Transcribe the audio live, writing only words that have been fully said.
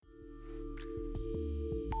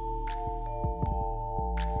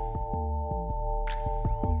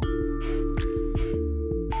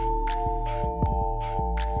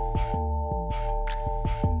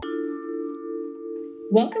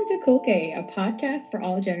Welcome to Kulke, a podcast for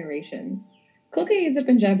all generations. Kulke is a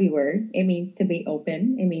Punjabi word. It means to be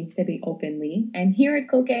open, it means to be openly. And here at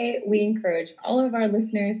Kulke, we encourage all of our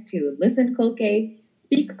listeners to listen Kulke,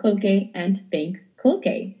 speak Kulke, and think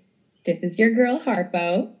Kulke. This is your girl,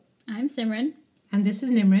 Harpo. I'm Simran. And this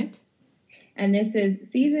is Nimrit. And this is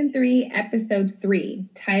Season 3, Episode 3,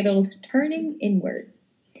 titled Turning Inwards.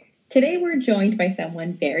 Today we're joined by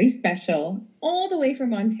someone very special, all the way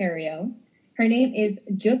from Ontario. Her name is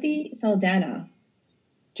Jyoti Saldana.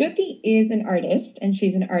 Jyoti is an artist and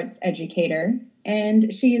she's an arts educator,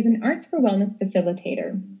 and she is an arts for wellness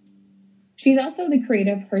facilitator. She's also the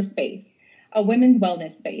creator of Her Space, a women's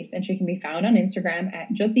wellness space, and she can be found on Instagram at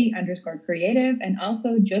Jyoti_creative and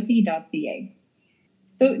also Jyoti.ca.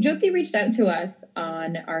 So Jyoti reached out to us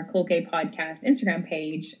on our Kulke podcast Instagram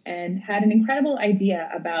page and had an incredible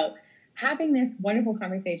idea about having this wonderful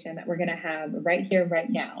conversation that we're going to have right here, right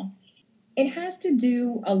now. It has to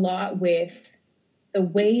do a lot with the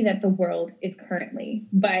way that the world is currently.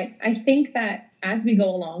 But I think that as we go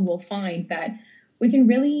along, we'll find that we can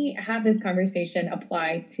really have this conversation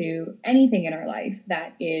apply to anything in our life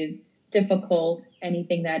that is difficult,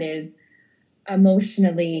 anything that is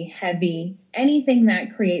emotionally heavy, anything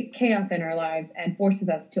that creates chaos in our lives and forces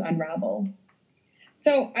us to unravel.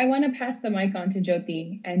 So I want to pass the mic on to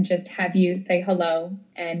Jyoti and just have you say hello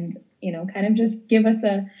and, kind of just give us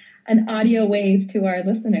an audio wave to our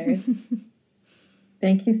listeners.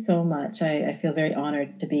 Thank you so much. I feel very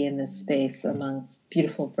honored to be in this space amongst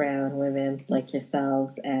beautiful brown women like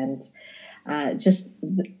yourselves, and just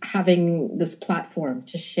having this platform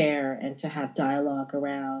to share and to have dialogue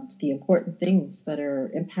around the important things that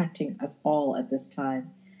are impacting us all at this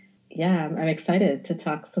time. Yeah, I'm excited to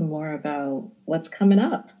talk some more about what's coming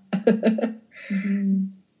up. Mm-hmm.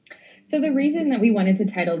 So the reason that we wanted to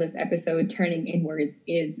title this episode Turning Inwards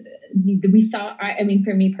is we saw,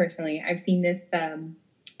 for me personally, I've seen this,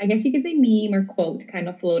 I guess you could say meme or quote kind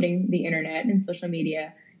of floating the internet and social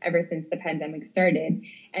media ever since the pandemic started.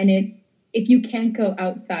 And it's, if you can't go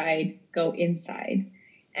outside, go inside.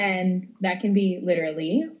 And that can be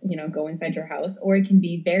literally, go inside your house, or it can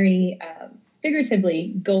be very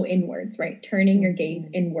figuratively go inwards, right? Turning your gaze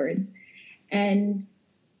inwards. And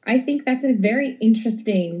I think that's a very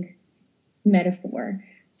interesting metaphor.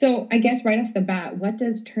 So I guess right off the bat, what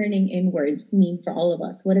does turning inwards mean for all of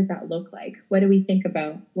us? What does that look like? What do we think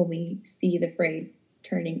about when we see the phrase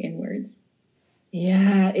turning inwards?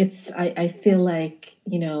 Yeah, I feel like,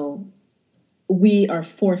 we are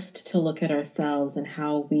forced to look at ourselves and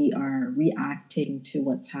how we are reacting to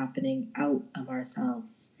what's happening out of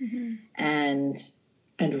ourselves. Mm-hmm.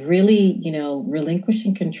 And really,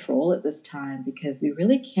 relinquishing control at this time, because we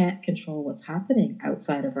really can't control what's happening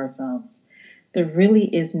outside of ourselves. There really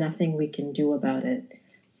is nothing we can do about it.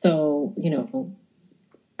 So,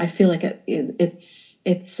 I feel like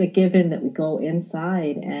it's a given that we go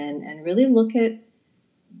inside and really look at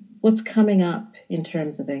what's coming up in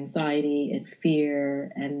terms of anxiety and fear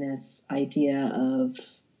and this idea of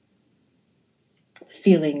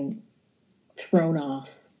feeling thrown off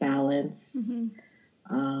balance.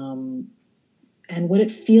 Mm-hmm. And what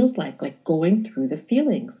it feels like going through the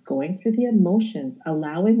feelings, going through the emotions,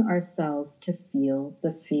 allowing ourselves to feel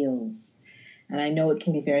the feels. And I know it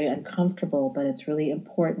can be very uncomfortable, but it's really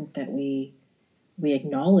important that we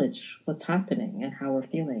acknowledge what's happening and how we're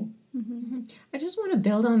feeling. Mm-hmm. I just want to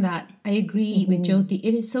build on that. I agree with Jyoti.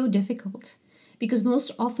 It is so difficult because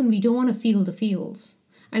most often we don't want to feel the feels.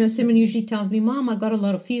 I know Simran usually tells me, Mom, I got a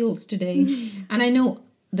lot of feels today. And I know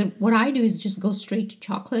what I do is just go straight to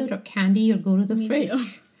chocolate or candy or go to the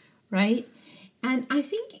fridge, right? And I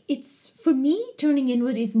think for me, turning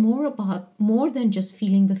inward is more than just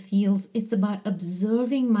feeling the feels. It's about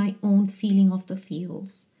observing my own feeling of the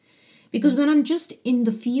feels. Because when I'm just in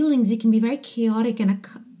the feelings, it can be very chaotic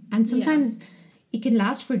and sometimes it can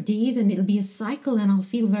last for days and it'll be a cycle and I'll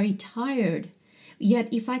feel very tired. Yet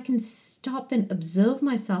if I can stop and observe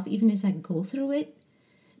myself, even as I go through it,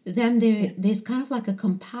 then there's kind of like a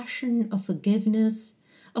compassion, a forgiveness,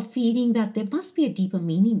 a feeling that there must be a deeper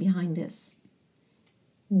meaning behind this.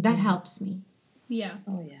 Mm-hmm. That helps me. Yeah.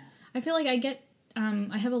 Oh, yeah. I feel like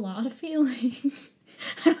I have a lot of feelings.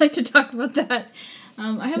 I like to talk about that.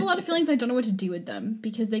 I have a lot of feelings. I don't know what to do with them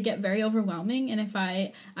because they get very overwhelming. And if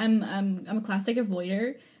I'm a classic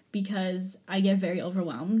avoider because I get very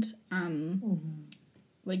overwhelmed,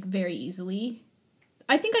 very easily.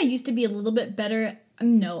 I think I used to be a little bit better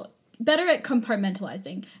at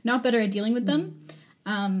compartmentalizing, not better at dealing with them.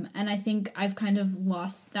 And I think I've kind of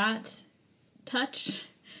lost that touch,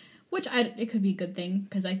 which it could be a good thing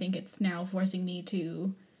because I think it's now forcing me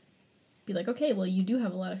to be like, okay, well, you do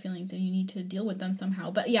have a lot of feelings and you need to deal with them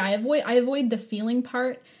somehow. But yeah, I avoid the feeling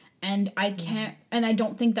part, and I can't, and I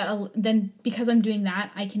don't think that then because I'm doing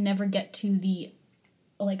that, I can never get to the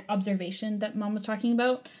like observation that Mom was talking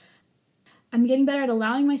about. I'm getting better at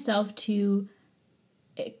allowing myself to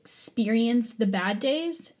experience the bad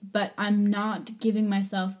days, but I'm not giving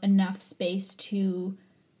myself enough space to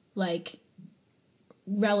like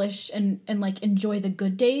relish and like enjoy the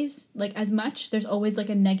good days like as much. There's always like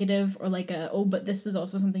a negative or like a, oh, but this is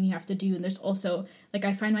also something you have to do. And there's also like,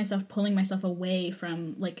 I find myself pulling myself away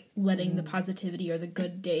from like letting the positivity or the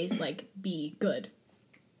good days like be good.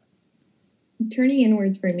 Turning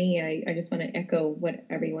inwards for me, I just want to echo what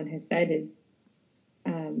everyone has said is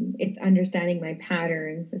it's understanding my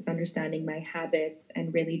patterns, it's understanding my habits,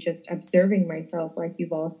 and really just observing myself, like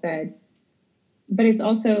you've all said. But it's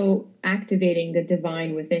also activating the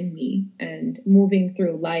divine within me and moving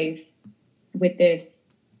through life with this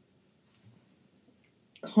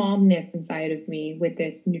calmness inside of me, with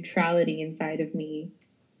this neutrality inside of me,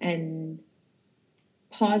 and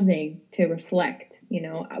pausing to reflect. You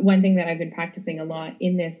know, one thing that I've been practicing a lot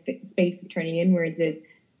in this space of turning inwards is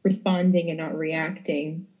responding and not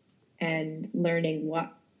reacting, and learning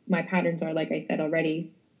what my patterns are, like I said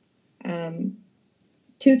already.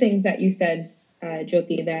 Two things that you said,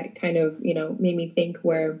 Jyoti, that kind of, you know, made me think,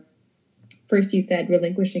 where first you said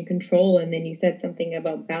relinquishing control, and then you said something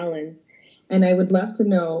about balance. And I would love to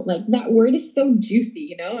know, like, that word is so juicy,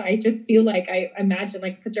 you know? I just feel like I imagine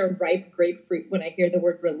like such a ripe grapefruit when I hear the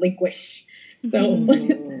word relinquish. So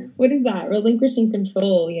what is that? Relinquishing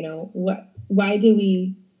control, you know, why do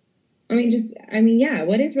we, what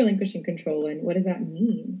is relinquishing control and what does that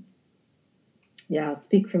mean? Yeah, I'll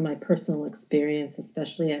speak from my personal experience,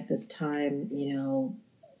 especially at this time. You know,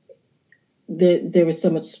 there was so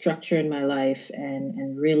much structure in my life,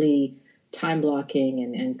 and really time blocking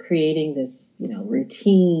and creating this, you know,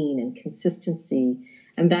 routine and consistency.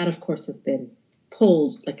 And that, of course, has been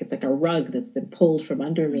pulled, like it's like a rug that's been pulled from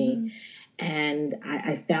under me. And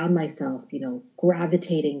I found myself, you know,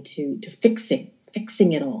 gravitating to fixing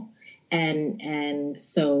it all. And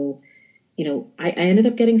so, you know, I ended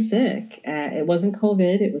up getting sick. It wasn't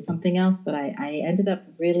COVID, it was something else, but I ended up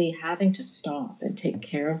really having to stop and take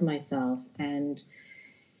care of myself, and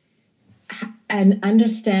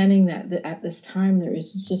understanding that at this time there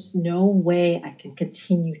is just no way I can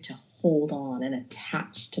continue to hold on and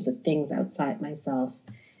attach to the things outside myself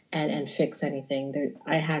and fix anything.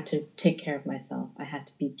 I had to take care of myself. I had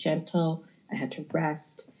to be gentle. I had to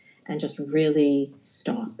rest and just really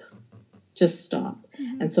stop. Just stop.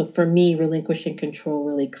 And so for me, relinquishing control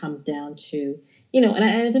really comes down to, you know,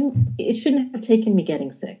 and it shouldn't have taken me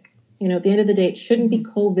getting sick. You know, at the end of the day, it shouldn't be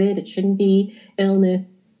COVID. It shouldn't be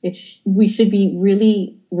illness. We should be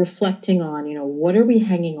really reflecting on, you know, what are we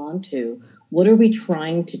hanging on to? What are we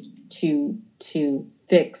trying to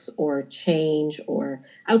fix or change, or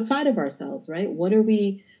outside of ourselves, right? What are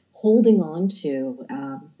we holding on to?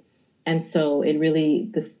 And so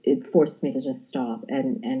it forced me to just stop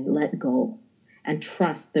and let go and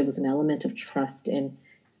trust. There was an element of trust in,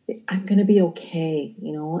 I'm going to be okay.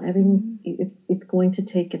 You know, it's going to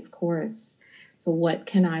take its course. So what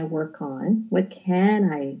can I work on? What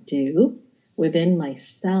can I do within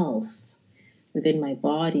myself, within my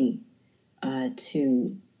body,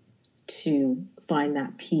 to find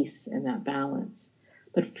that peace and that balance?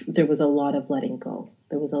 But there was a lot of letting go.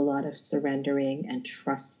 There was a lot of surrendering and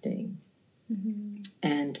trusting,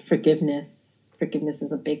 and forgiveness. Forgiveness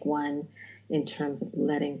is a big one in terms of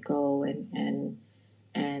letting go and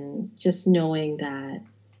just knowing that,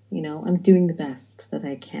 you know, I'm doing the best that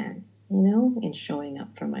I can, you know, in showing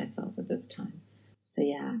up for myself at this time. So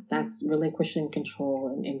yeah, that's relinquishing control,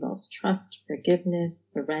 and involves trust, forgiveness,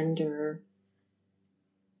 surrender.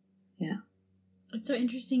 Yeah. It's so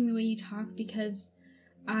interesting the way you talk, because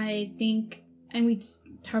I think, and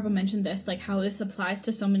Tarba mentioned this, like how this applies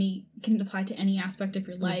to can apply to any aspect of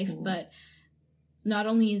your life, but not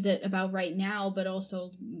only is it about right now, but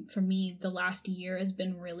also for me, the last year has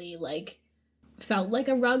been really like, felt like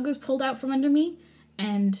a rug was pulled out from under me.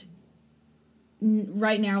 And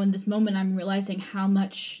right now in this moment, I'm realizing how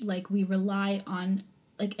much like we rely on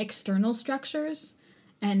like external structures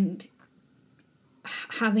and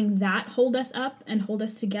having that hold us up and hold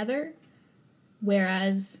us together.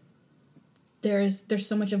 Whereas there's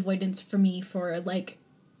so much avoidance for me for like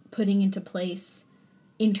putting into place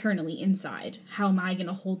internally inside, how am I going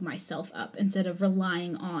to hold myself up, instead of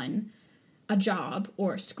relying on a job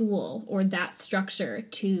or school or that structure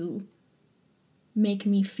to make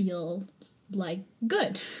me feel like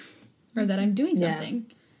good or that I'm doing something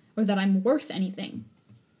or that I'm worth anything.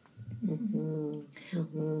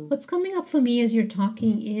 What's coming up for me as you're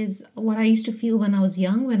talking is what I used to feel when I was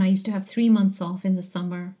young, when I used to have 3 months off in the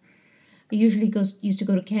summer. I usually used to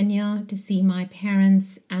go to Kenya to see my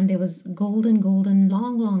parents, and there was golden,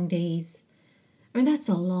 long days. I mean, that's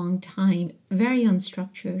a long time, very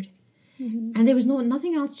unstructured. And there was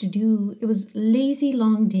nothing else to do. It was lazy,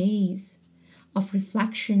 long days of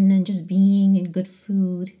reflection and just being and good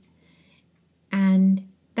food. And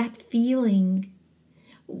that feeling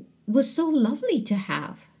was so lovely to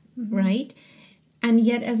have, right? And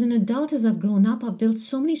yet, as an adult, as I've grown up, I've built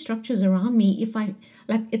so many structures around me.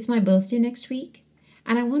 It's my birthday next week,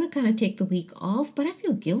 and I want to kind of take the week off, but I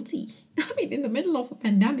feel guilty. I mean, in the middle of a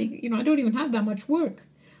pandemic, I don't even have that much work,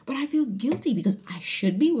 but I feel guilty because I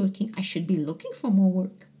should be working. I should be looking for more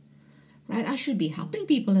work, right? I should be helping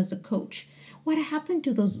people as a coach. What happened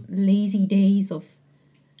to those lazy days of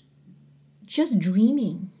just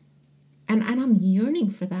dreaming? And I'm yearning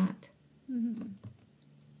for that.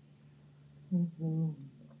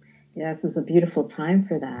 Yes, it's a beautiful time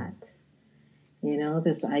for that.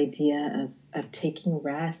 This idea of taking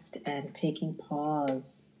rest and taking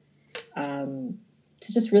pause,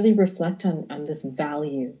 to just really reflect on this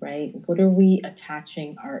value, right? What are we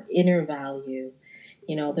attaching our inner value?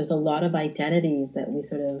 There's a lot of identities that we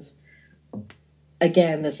sort of,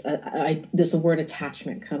 again, this word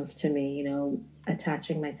attachment comes to me,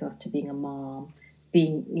 attaching myself to being a mom,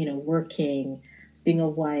 being, working, being a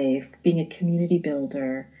wife, being a community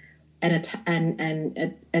builder, and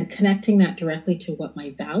connecting that directly to what my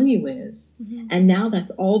value is. And now that's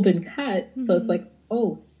all been cut. So it's like,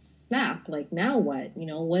 oh, snap, like now what?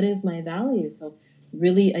 What is my value? So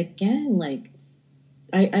really, again, like,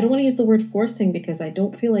 I don't want to use the word forcing because I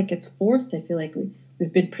don't feel like it's forced. I feel like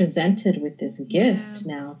we've been presented with this gift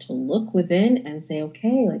now to look within and say,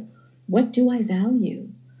 okay, like, what do I value?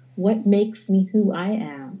 What makes me who I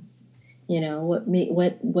am?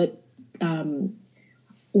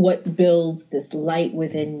 What builds this light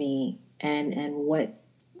within me, and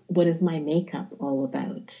what is my makeup all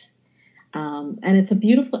about? And it's a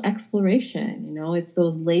beautiful exploration. It's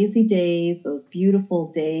those lazy days, those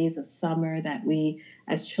beautiful days of summer that we,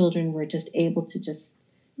 as children, were just able to just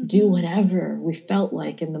do whatever we felt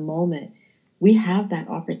like in the moment. We have that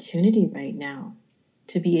opportunity right now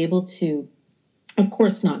to be able to, of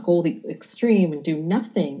course, not go the extreme and do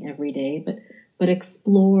nothing every day, but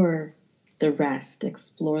explore the rest,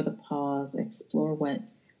 explore the pause,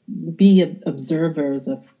 be observers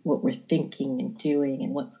of what we're thinking and doing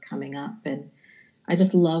and what's coming up. And I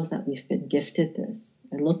just love that we've been gifted this.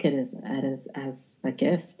 I look at it as a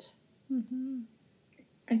gift.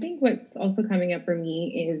 I think what's also coming up for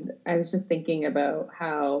me is I was just thinking about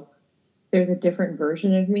how there's a different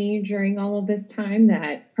version of me during all of this time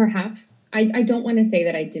that perhaps I don't want to say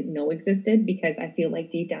that I didn't know existed, because I feel like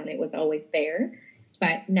deep down it was always there.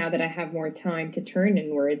 But now that I have more time to turn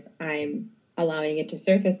inwards, I'm allowing it to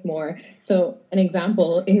surface more. So an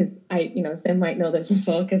example is, Sim might know this as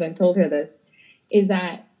well because I've told her this, is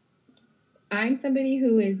that I'm somebody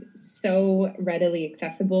who is so readily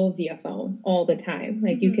accessible via phone all the time.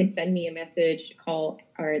 Like you could send me a message, call,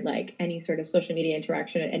 or like any sort of social media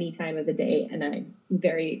interaction at any time of the day, and I'm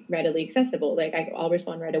very readily accessible. Like I'll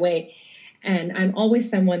respond right away. And I'm always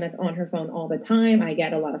someone that's on her phone all the time. I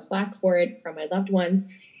get a lot of slack for it from my loved ones.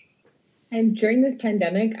 And during this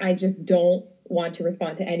pandemic, I just don't want to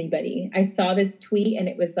respond to anybody. I saw this tweet and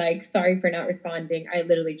it was like, sorry for not responding. I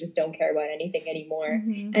literally just don't care about anything anymore.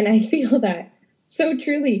 And I feel that so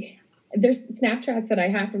truly. There's Snapchats that I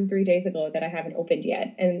have from 3 days ago that I haven't opened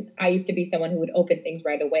yet. And I used to be someone who would open things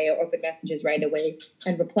right away or open messages right away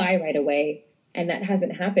and reply right away. And that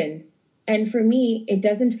hasn't happened. And for me, it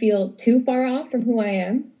doesn't feel too far off from who I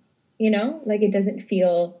am, like it doesn't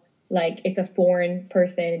feel like it's a foreign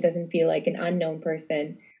person. It doesn't feel like an unknown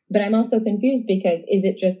person. But I'm also confused because is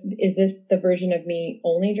this the version of me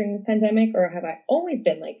only during this pandemic, or have I always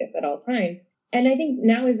been like this at all times? And I think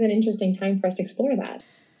now is an interesting time for us to explore that.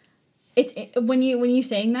 It's when you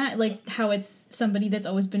saying that, like how it's somebody that's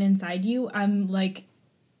always been inside you, I'm like,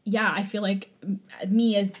 yeah, I feel like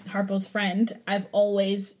me as Harpo's friend, I've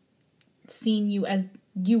always seen you as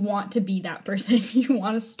you want to be that person. You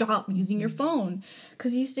want to stop using your phone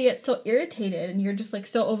because you used to get so irritated and you're just like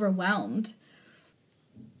so overwhelmed.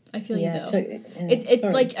 I feel you though. It's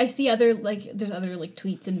sorry. Like I see other there's other like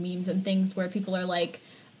tweets and memes and things where people are like,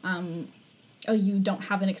 oh, you don't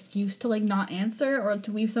have an excuse to like not answer or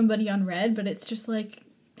to leave somebody unread, but it's just like,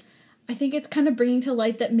 I think it's kind of bringing to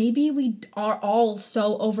light that maybe we are all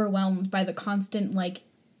so overwhelmed by the constant like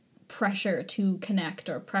pressure to connect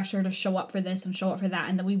or pressure to show up for this and show up for that,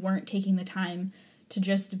 and that we weren't taking the time to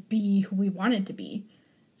just be who we wanted to be.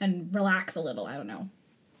 and relax a little. I don't know.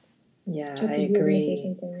 Yeah, Jyoti, I you were gonna say agree.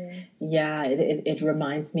 something, Yeah, it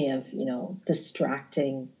reminds me of,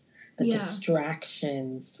 the Yeah.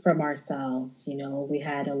 distractions from ourselves. We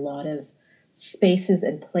had a lot of spaces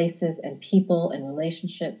and places and people and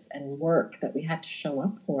relationships and work that we had to show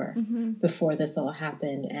up for Mm-hmm. before this all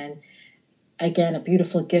happened. And again, a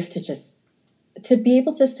beautiful gift to be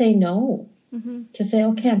able to say no, Mm-hmm. to say,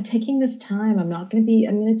 okay, I'm taking this time. I'm going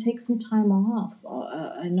to take some time off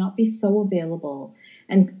and not be so available.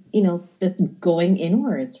 And, that's going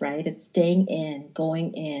inwards, right? It's staying in,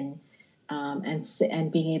 going in,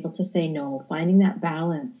 and being able to say no, finding that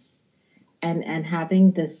balance and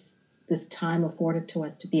having this time afforded to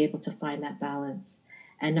us to be able to find that balance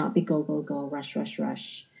and not be go, go, go, rush, rush,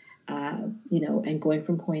 rush, and going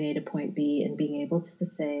from point A to point B and being able to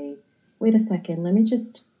say, wait a second, let me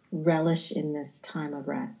just relish in this time of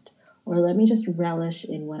rest, or let me just relish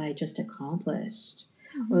in what I just accomplished,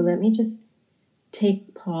 or let me just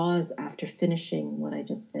take pause after finishing what I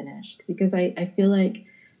just finished. Because I feel like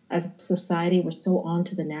as a society, we're so on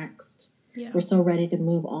to the next. Yeah. We're so ready to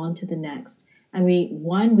move on to the next. And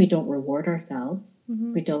we don't reward ourselves.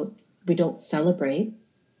 Mm-hmm. We don't celebrate.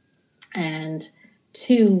 And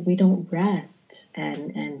two, we don't rest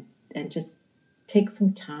and just take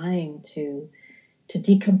some time to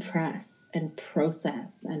decompress and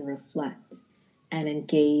process and reflect and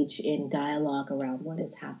engage in dialogue around what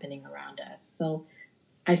is happening around us. So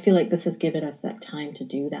I feel like this has given us that time to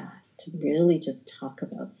do that, to really just talk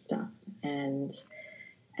about stuff and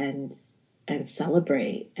and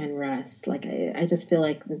celebrate and rest. Like I just feel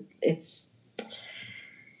like it's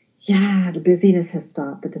the busyness has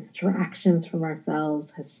stopped, the distractions from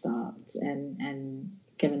ourselves has stopped and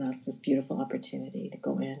given us this beautiful opportunity to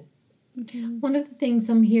go in. Mm-hmm. One of the things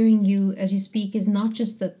I'm hearing you as you speak is not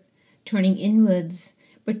just the turning inwards,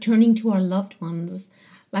 but turning to our loved ones.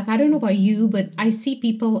 Like, I don't know about you, but I see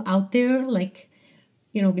people out there, like,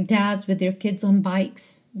 dads with their kids on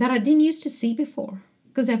bikes that I didn't used to see before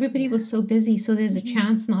because everybody was so busy. So there's a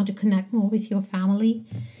chance now to connect more with your family,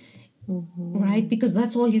 right? Because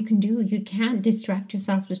that's all you can do. You can't distract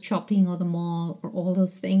yourself with shopping or the mall or all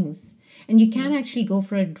those things. And you can't actually go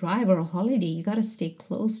for a drive or a holiday. You got to stay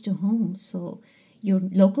close to home. So your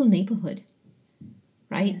local neighborhood,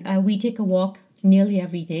 right? We take a walk nearly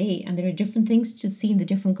every day, and there are different things to see in the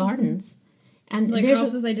different gardens. And Like there's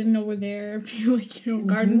houses I didn't know were there, like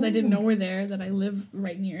gardens I didn't know were there that I live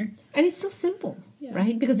right near. and it's so simple, Yeah.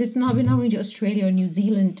 right? Because it's not we're not going to Australia or New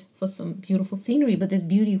Zealand for some beautiful scenery, but there's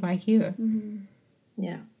beauty right here.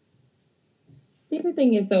 Yeah. The other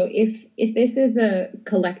thing is, though, if this is a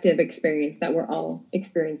collective experience that we're all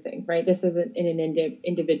experiencing, right? This isn't an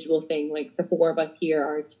individual thing. Like the four of us here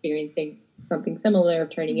are experiencing something similar of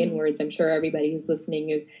turning inwards. I'm sure everybody who's listening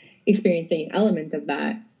is experiencing an element of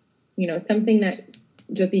that. Something that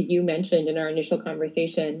Jyoti, you mentioned in our initial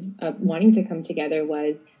conversation of wanting to come together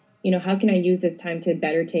was, how can I use this time to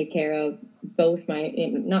better take care of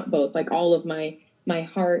not both, like all of my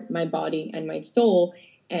heart, my body, and my soul.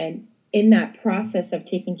 And in that process of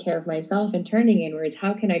taking care of myself and turning inwards,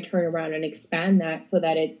 how can I turn around and expand that so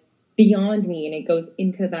that it's beyond me and it goes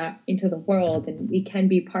into the world, and we can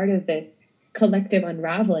be part of this collective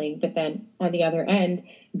unraveling, but then on the other end,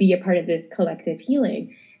 be a part of this collective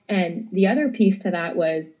healing. And the other piece to that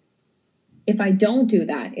was, if I don't do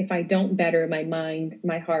that, if I don't better my mind,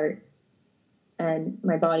 my heart, and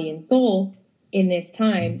my body and soul in this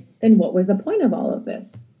time, then what was the point of all of this?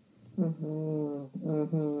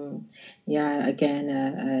 Yeah,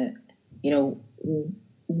 again,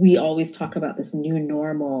 we always talk about this new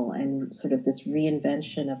normal and sort of this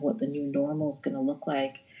reinvention of what the new normal is going to look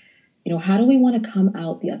like. How do we want to come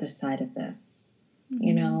out the other side of this?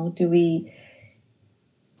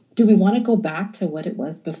 Do we want to go back to what it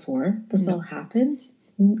was before this all happened?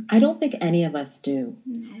 I don't think any of us do.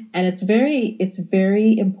 No. And it's very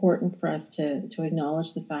important for us to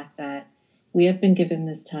acknowledge the fact that we have been given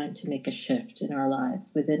this time to make a shift in our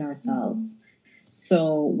lives within ourselves.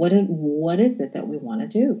 So what is it that we want to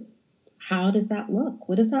do? How does that look?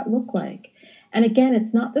 What does that look like? And again,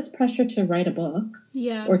 it's not this pressure to write a book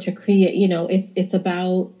or to create, it's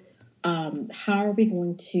about how are we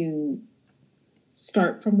going to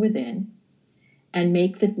start from within and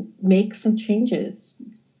make some changes,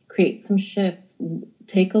 create some shifts,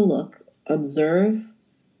 take a look, observe,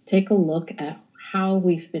 take a look at how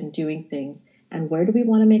we've been doing things and where do we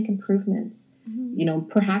want to make improvements.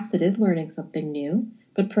 Perhaps it is learning something new,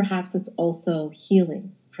 but perhaps it's also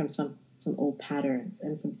healing from some old patterns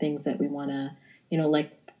and some things that we want to,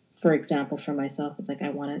 like, for example, for myself, it's like I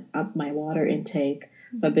want to up my water intake.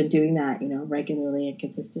 So I've been doing that, regularly and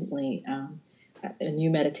consistently. a new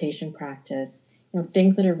meditation practice,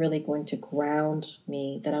 things that are really going to ground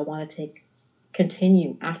me that I want to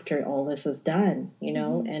continue after all this is done,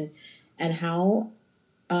 and how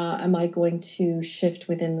am I going to shift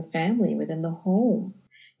within the family, within the home?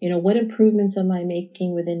 What improvements am I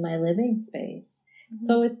making within my living space?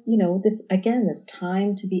 So this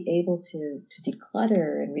time to be able to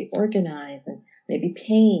declutter and reorganize and maybe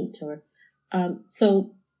paint or,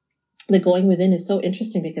 so the going within is so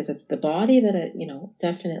interesting because it's the body that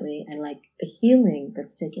definitely, and like the healing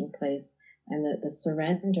that's taking place and the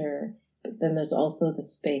surrender, but then there's also the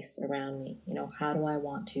space around me. How do I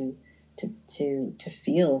want to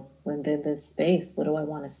feel when in this space? What do I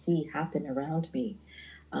want to see happen around me?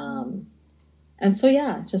 And so,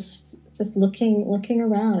 yeah, just looking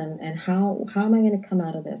around and how am I going to come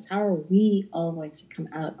out of this? How are we all going to come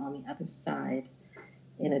out on the other side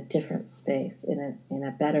in a different space, in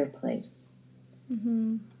a better place?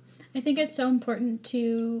 Mm-hmm. I think it's so important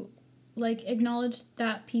to acknowledge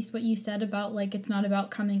that piece, what you said about it's not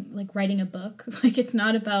about writing a book. It's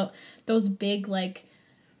not about those big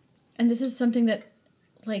and this is something that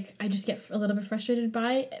I just get a little bit frustrated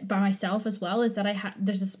by myself as well, is that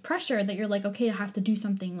there's this pressure that you're okay, I have to do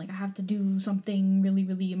something, I have to do something really,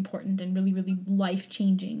 really important and really, really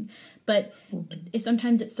life-changing. But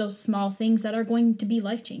sometimes it's those small things that are going to be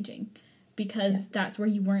life-changing because that's where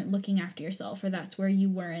you weren't looking after yourself, or that's where you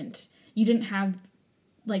didn't have,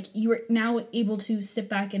 you were now able to sit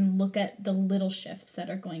back and look at the little shifts that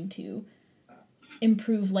are going to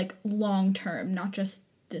improve long-term, not just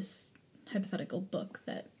this hypothetical book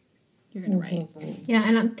that you're going to write. Yeah,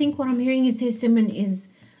 and I think what I'm hearing you say, Simran, is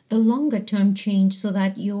the longer term change, so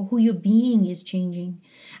that who you're being is changing.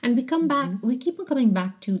 And we keep on coming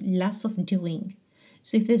back to less of doing.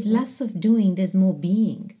 So if there's less of doing, there's more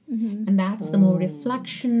being. And that's the more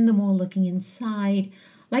reflection, the more looking inside.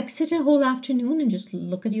 Sit a whole afternoon and just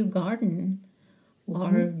look at your garden,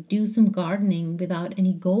 or do some gardening without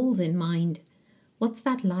any goals in mind. What's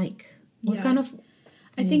that like? What kind of...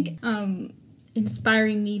 I think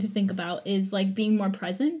inspiring me to think about is being more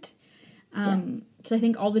present. So I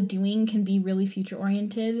think all the doing can be really future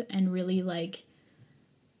oriented and really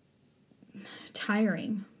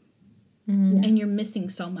tiring. And you're missing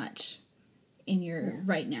so much in your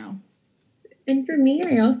right now. And for me,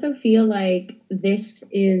 I also feel like this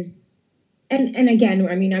is, and again,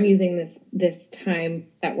 I mean, I'm using this time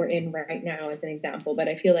that we're in right now as an example, but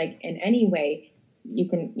I feel like in any way, you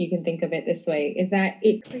can think of it this way, is that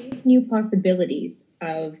it creates new possibilities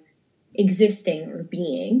of existing or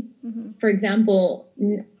being. For example,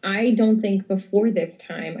 I don't think before this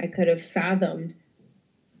time I could have fathomed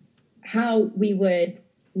how we would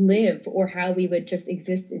live or how we would just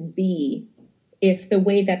exist and be if the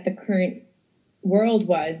way that the current world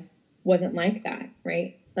wasn't like that,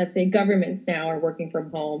 right? Let's say governments now are working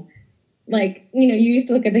from home. You used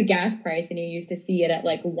to look at the gas price and you used to see it at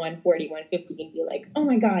 140, 150 and be like, oh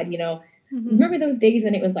my God, remember those days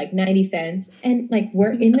when it was 90 cents? And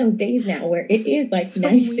we're in those days now where it is so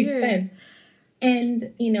 96 weird. cents.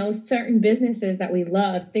 And, certain businesses that we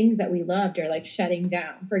love, things that we loved are shutting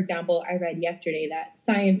down. For example, I read yesterday that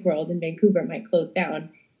Science World in Vancouver might close down.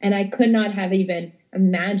 And I could not have even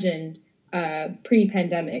imagined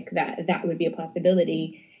pre-pandemic that would be a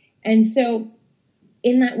possibility. And so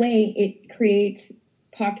in that way, it creates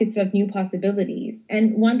pockets of new possibilities.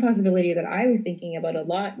 And one possibility that I was thinking about a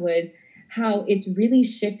lot was how it's really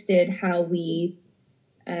shifted how we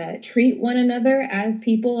treat one another as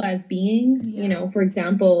people, as beings. For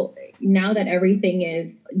example, now that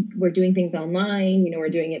everything we're doing things online, we're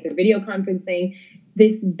doing it through video conferencing,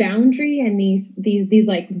 this boundary and these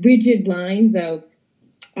rigid lines of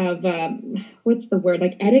what's the word,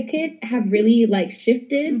 etiquette have really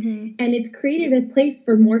shifted, and it's created a place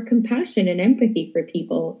for more compassion and empathy for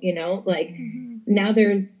people. Now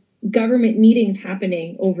there's government meetings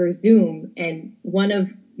happening over Zoom, and one of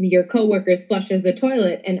your coworkers flushes the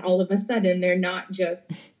toilet, and all of a sudden they're not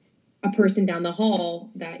just a person down the hall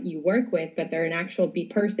that you work with, but they're an actual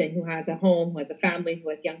person who has a home, who has a family, who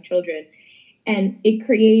has young children. And it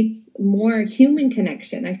creates more human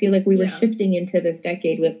connection. I feel like we were shifting into this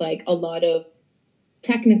decade with a lot of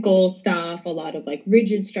technical stuff, a lot of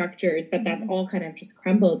rigid structures, but that's all kind of just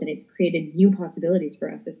crumbled, and it's created new possibilities for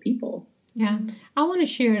us as people. Yeah, I want to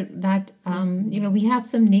share that, we have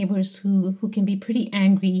some neighbors who can be pretty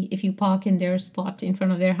angry if you park in their spot in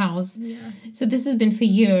front of their house. Yeah. So this has been for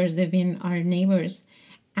years. They've been our neighbors.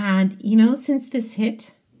 And, since this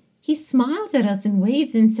hit, he smiles at us and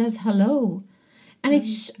waves and says hello. And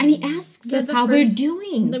he asks us how we're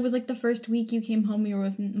doing. It was the first week you came home, we were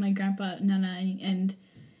with my grandpa, Nana,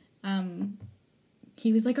 and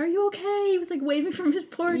he was like, "Are you okay?" He was like waving from his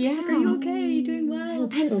porch. He's like, "Are you okay? Are you doing well?"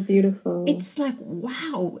 That's so beautiful. It's like,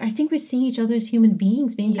 wow, I think we're seeing each other as human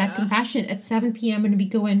beings, being that compassionate. At 7 p.m. and we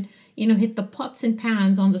go and, hit the pots and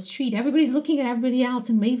pans on the street. Everybody's looking at everybody else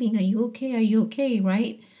and waving, "Are you okay? Are you okay?"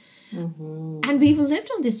 Right? Mm-hmm. And we've lived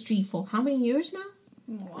on this street for how many years now?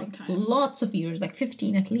 A long time. Lots of years, like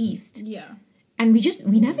 15 at least. Yeah. And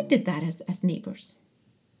we never did that as neighbors.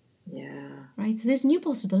 Yeah. Right? So there's new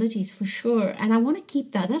possibilities for sure. And I want to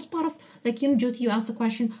keep that. That's part of, like, Jyoti, you asked the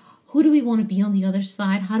question, who do we want to be on the other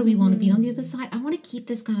side? How do we want to be on the other side? I want to keep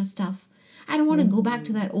this kind of stuff. I don't want to go back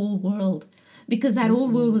to that old world, because that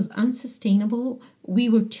old world was unsustainable. We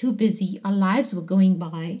were too busy. Our lives were going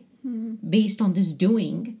by based on this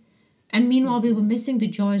doing. And meanwhile, we were missing the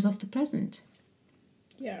joys of the present.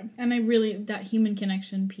 Yeah. And that human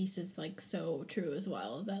connection piece is like so true as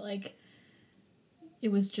well. That like,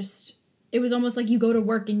 it was almost like you go to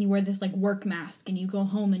work and you wear this like work mask, and you go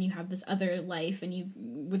home and you have this other life, and you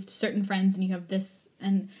with certain friends and you have this,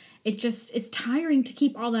 and it's tiring to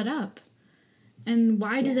keep all that up. And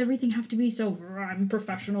why does everything have to be so, I'm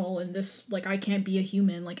professional and this, like, I can't be a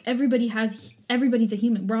human? Like, everybody's a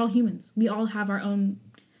human. We're all humans. We all have our own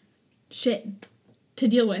shit to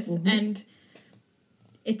deal with. Mm-hmm. And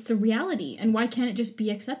it's a reality. And why can't it just be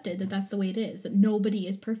accepted that that's the way it is? That nobody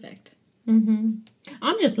is perfect. Mm-hmm.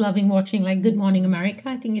 I'm just loving watching, like, Good Morning America.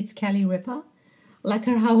 I think it's Kelly Ripa. Like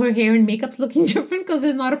how her hair and makeup's looking different because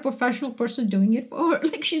there's not a professional person doing it for her.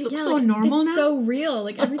 Like, she looks so normal now. It's so real.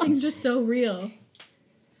 Like, everything's just so real.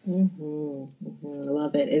 Mm-hmm. Mm-hmm. I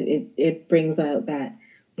love it. It brings out that,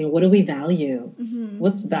 what do we value? Mm-hmm.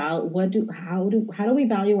 How do we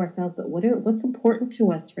value ourselves? But what's important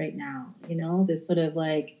to us right now? This sort of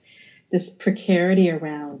like this precarity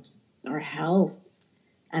around our health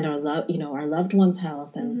and our love, our loved ones'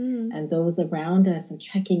 health and those around us, and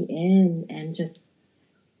checking in and just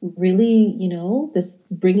really, this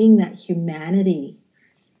bringing that humanity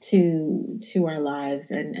to our lives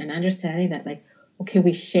and understanding that, like, okay,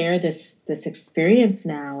 we share this experience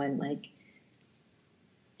now, and like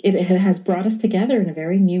it has brought us together in a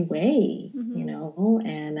very new way,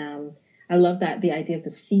 and I love that, the idea of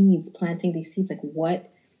the seeds, planting these seeds, like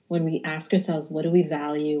when we ask ourselves, what do we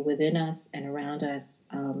value within us and around us?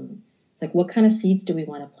 It's like, what kind of seeds do we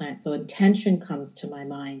want to plant? So intention comes to my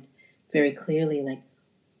mind very clearly, like,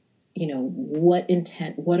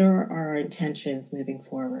 what are our intentions moving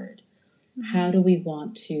forward? Mm-hmm. How do we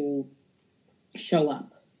want to show up?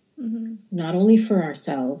 Mm-hmm. Not only for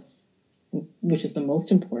ourselves, which is the most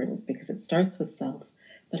important because it starts with self,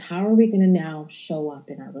 but how are we going to now show up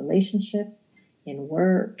in our relationships, in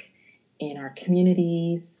work, in our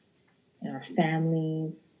communities, in our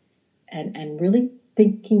families, and really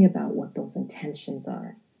thinking about what those intentions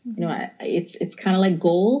are. Mm-hmm. It's kind of like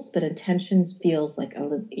goals, but intentions feels like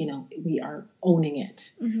we are owning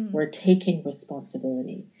it. Mm-hmm. We're taking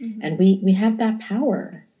responsibility, mm-hmm. and we have that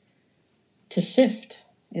power to shift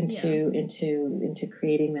into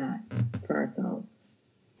creating that for ourselves.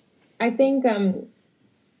 I think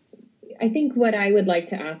what I would like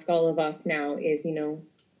to ask all of us now is,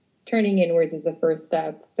 turning inwards is the first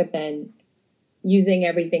step, but then using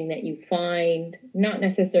everything that you find, not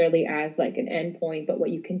necessarily as like an end point, but what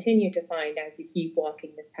you continue to find as you keep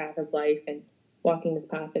walking this path of life and walking this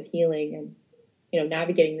path of healing and,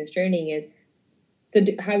 navigating this journey is,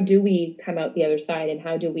 how do we come out the other side, and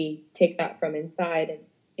how do we take that from inside and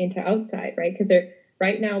into outside, right? Because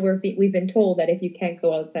right now we've been told that if you can't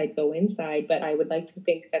go outside, go inside. But I would like to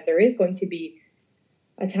think that there is going to be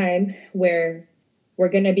a time where we're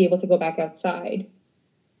going to be able to go back outside.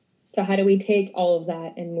 So how do we take all of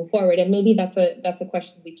that and move forward? And maybe that's a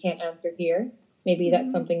question we can't answer here. Maybe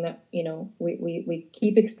that's something that, we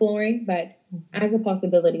keep exploring. But as a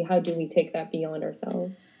possibility, how do we take that beyond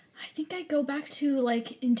ourselves? I think I go back to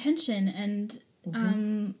like intention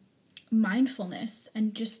and mindfulness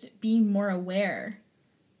and just being more aware,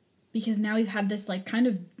 because now we've had this like kind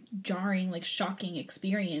of jarring, like shocking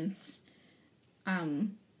experience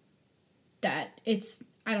that it's,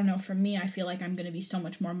 I don't know, for me, I feel like I'm going to be so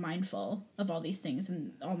much more mindful of all these things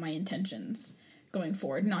and all my intentions going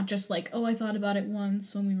forward. Not just like, oh, I thought about it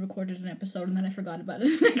once when we recorded an episode and then I forgot about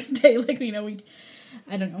it the next day. Like,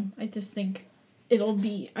 I don't know. I just think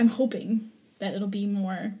I'm hoping that it'll be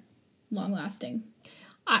more long lasting.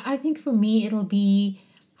 I think for me, it'll be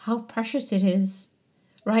how precious it is,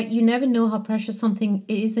 right? You never know how precious something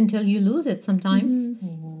is until you lose it sometimes,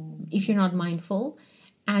 if you're not mindful.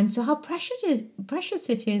 And so how precious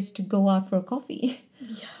it is to go out for a coffee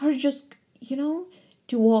or just,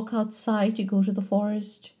 to walk outside, to go to the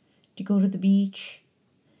forest, to go to the beach.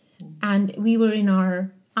 And we were in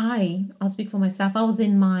our I'll speak for myself. I was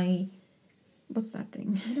in my, what's that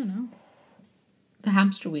thing? I don't know. The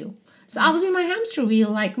hamster wheel. So I was in my hamster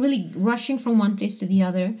wheel, like really rushing from one place to the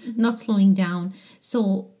other, not slowing down.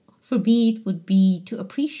 So for me, it would be to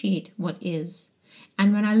appreciate what is.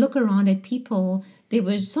 And when I look around at people,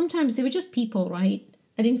 sometimes they were just people, right?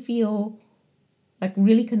 I didn't feel like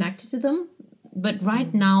really connected to them. But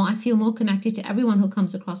right now, I feel more connected to everyone who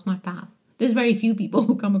comes across my path. There's very few people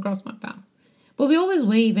who come across my path. But we always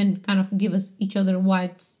wave and kind of give us each other a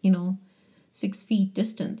wide, 6 feet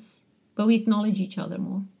distance. But we acknowledge each other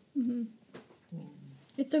more. Mm-hmm.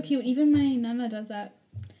 It's so cute. Even my nana does that.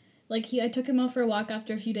 Like, I took him out for a walk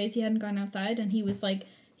after a few days he hadn't gone outside, and he was like,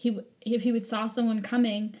 if he would saw someone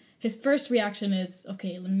coming, his first reaction is,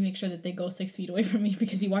 okay, let me make sure that they go 6 feet away from me,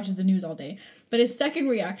 because he watches the news all day. But his second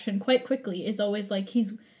reaction, quite quickly, is always like,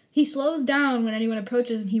 he slows down when anyone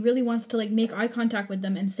approaches, and he really wants to, like, make eye contact with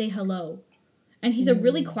them and say hello. And he's a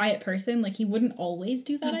really quiet person. Like, he wouldn't always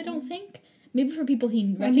do that, I don't think. Maybe for people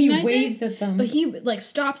he recognizes. He waves at them. But he, like,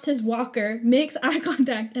 stops his walker, makes eye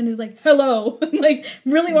contact, and is like, hello. Like,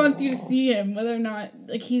 really wants you to see him, whether or not,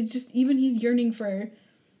 like, he's yearning for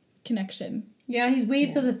connection. Yeah, he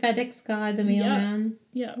waves at the FedEx guy, the mailman.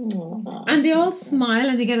 Yeah. And they all smile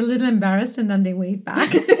and they get a little embarrassed and then they wave back.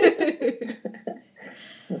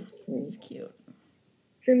 It's cute.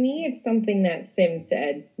 For me, it's something that Sim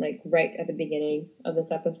said, like, right at the beginning of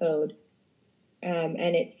this episode.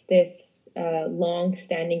 And it's this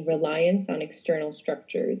long-standing reliance on external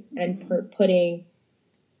structures and putting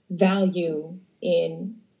value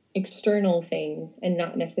in external things and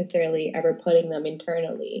not necessarily ever putting them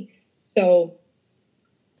internally. So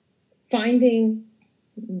finding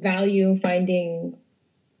value, finding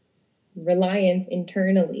reliance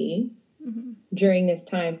internally during this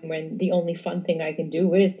time when the only fun thing I can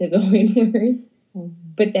do is to go inward.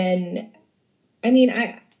 But then, I mean,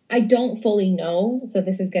 I don't fully know, so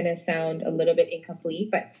this is going to sound a little bit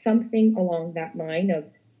incomplete, but something along that line of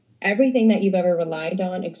everything that you've ever relied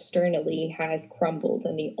on externally has crumbled,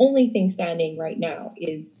 and the only thing standing right now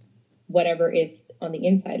is whatever is on the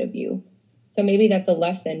inside of you. So maybe that's a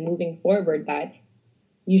lesson moving forward, that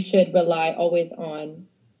you should rely always on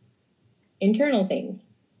internal things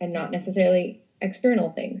and not necessarily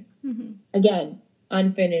external things. Again,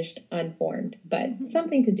 unfinished, unformed, but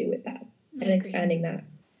something to do with that and expanding that.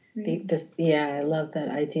 I love that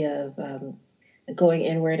idea of going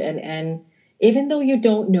inward and even though you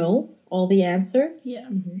don't know all the answers,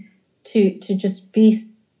 to just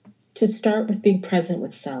to start with being present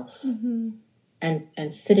with self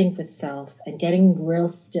and sitting with self and getting real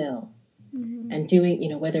still and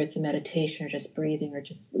doing, whether it's a meditation or just breathing or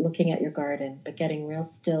just looking at your garden, but getting real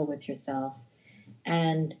still with yourself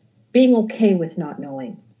and being okay with not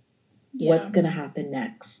knowing what's going to happen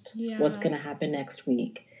next, what's going to happen next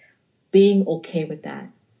week. Being okay with that,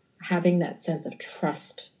 having that sense of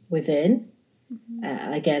trust within,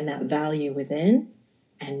 again, that value within,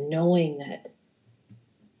 and knowing that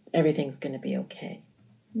everything's going to be okay.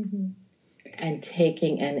 And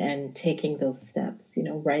taking those steps,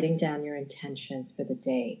 writing down your intentions for the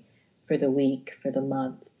day, for the week, for the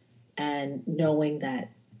month, and knowing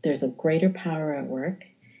that there's a greater power at work,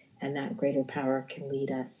 and that greater power can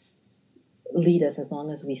lead us as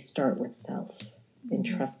long as we start with self. In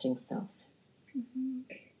trusting self.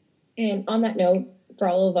 And on that note, for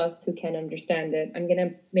all of us who can understand it, I'm going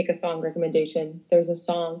to make a song recommendation. There's a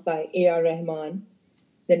song by A.R. Rahman.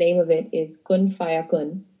 The name of it is Kun Faya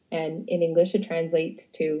Kun, and in English it translates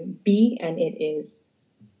to be and it is.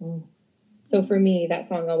 So for me, that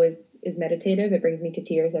song always is meditative. It brings me to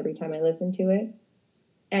tears every time I listen to it.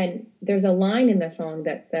 And there's a line in the song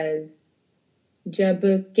that says, Jab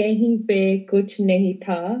kahin pe kuch nahi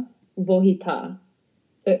tha, wo hi tha.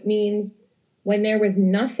 So it means when there was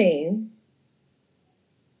nothing,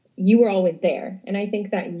 you were always there. And I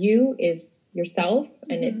think that you is yourself,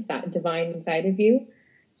 and it's that divine inside of you.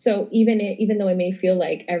 So even though it may feel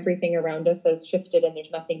like everything around us has shifted and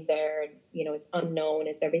there's nothing there, and it's unknown,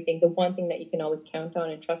 it's everything, the one thing that you can always count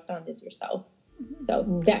on and trust on is yourself. So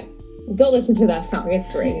go listen to that song.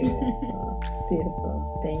 It's great.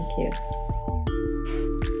 Beautiful. Thank you.